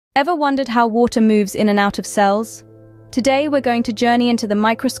Ever wondered how water moves in and out of cells? Today we're going to journey into the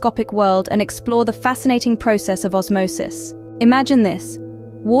microscopic world and explore the fascinating process of osmosis. Imagine this.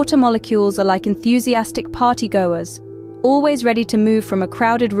 Water molecules are like enthusiastic partygoers, always ready to move from a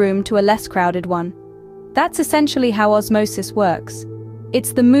crowded room to a less crowded one. That's essentially how osmosis works.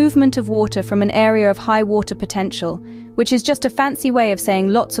 It's the movement of water from an area of high water potential, which is just a fancy way of saying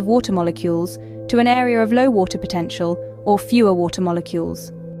lots of water molecules, to an area of low water potential, or fewer water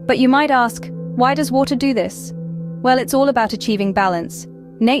molecules. But you might ask, why does water do this? Well, it's all about achieving balance.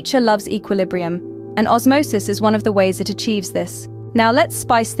 Nature loves equilibrium, and osmosis is one of the ways it achieves this. Now let's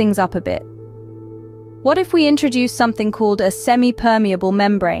spice things up a bit. What if we introduce something called a semi-permeable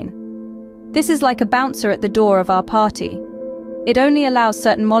membrane? This is like a bouncer at the door of our party. It only allows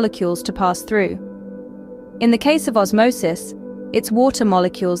certain molecules to pass through. In the case of osmosis, it's water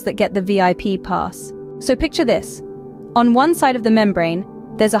molecules that get the VIP pass. So picture this. On one side of the membrane,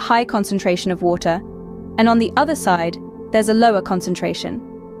 there's a high concentration of water, and on the other side, there's a lower concentration.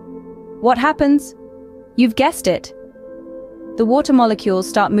 What happens? You've guessed it. The water molecules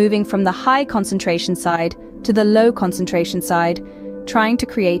start moving from the high concentration side to the low concentration side, trying to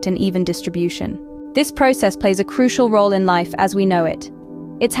create an even distribution. This process plays a crucial role in life as we know it.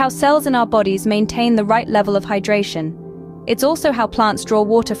 It's how cells in our bodies maintain the right level of hydration. It's also how plants draw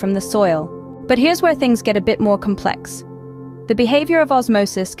water from the soil. But here's where things get a bit more complex. The behavior of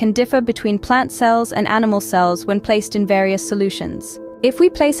osmosis can differ between plant cells and animal cells when placed in various solutions. If we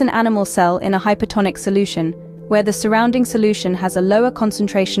place an animal cell in a hypertonic solution, where the surrounding solution has a lower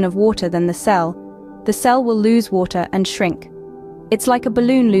concentration of water than the cell will lose water and shrink. It's like a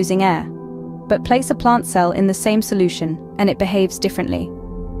balloon losing air. But place a plant cell in the same solution, and it behaves differently.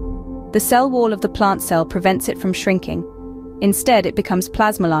 The cell wall of the plant cell prevents it from shrinking. Instead, it becomes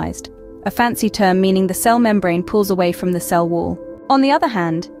plasmolysed, a fancy term meaning the cell membrane pulls away from the cell wall. On the other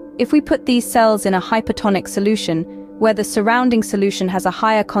hand, if we put these cells in a hypertonic solution, where the surrounding solution has a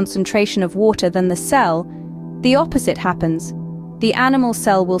higher concentration of water than the cell, the opposite happens. The animal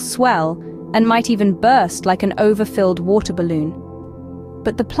cell will swell and might even burst like an overfilled water balloon.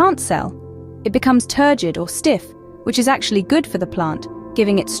 But the plant cell, it becomes turgid or stiff, which is actually good for the plant,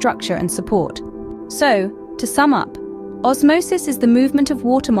 giving it structure and support. So, to sum up, osmosis is the movement of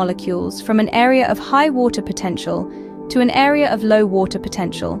water molecules from an area of high water potential to an area of low water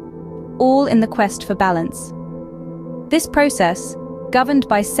potential, all in the quest for balance. This process, governed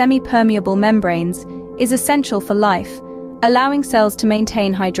by semi-permeable membranes, is essential for life, allowing cells to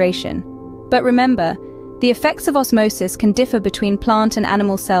maintain hydration. But remember, the effects of osmosis can differ between plant and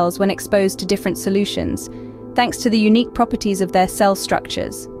animal cells when exposed to different solutions, thanks to the unique properties of their cell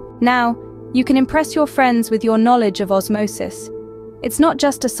structures. Now, you can impress your friends with your knowledge of osmosis. It's not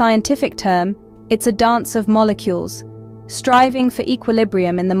just a scientific term, it's a dance of molecules, striving for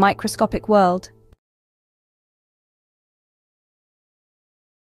equilibrium in the microscopic world.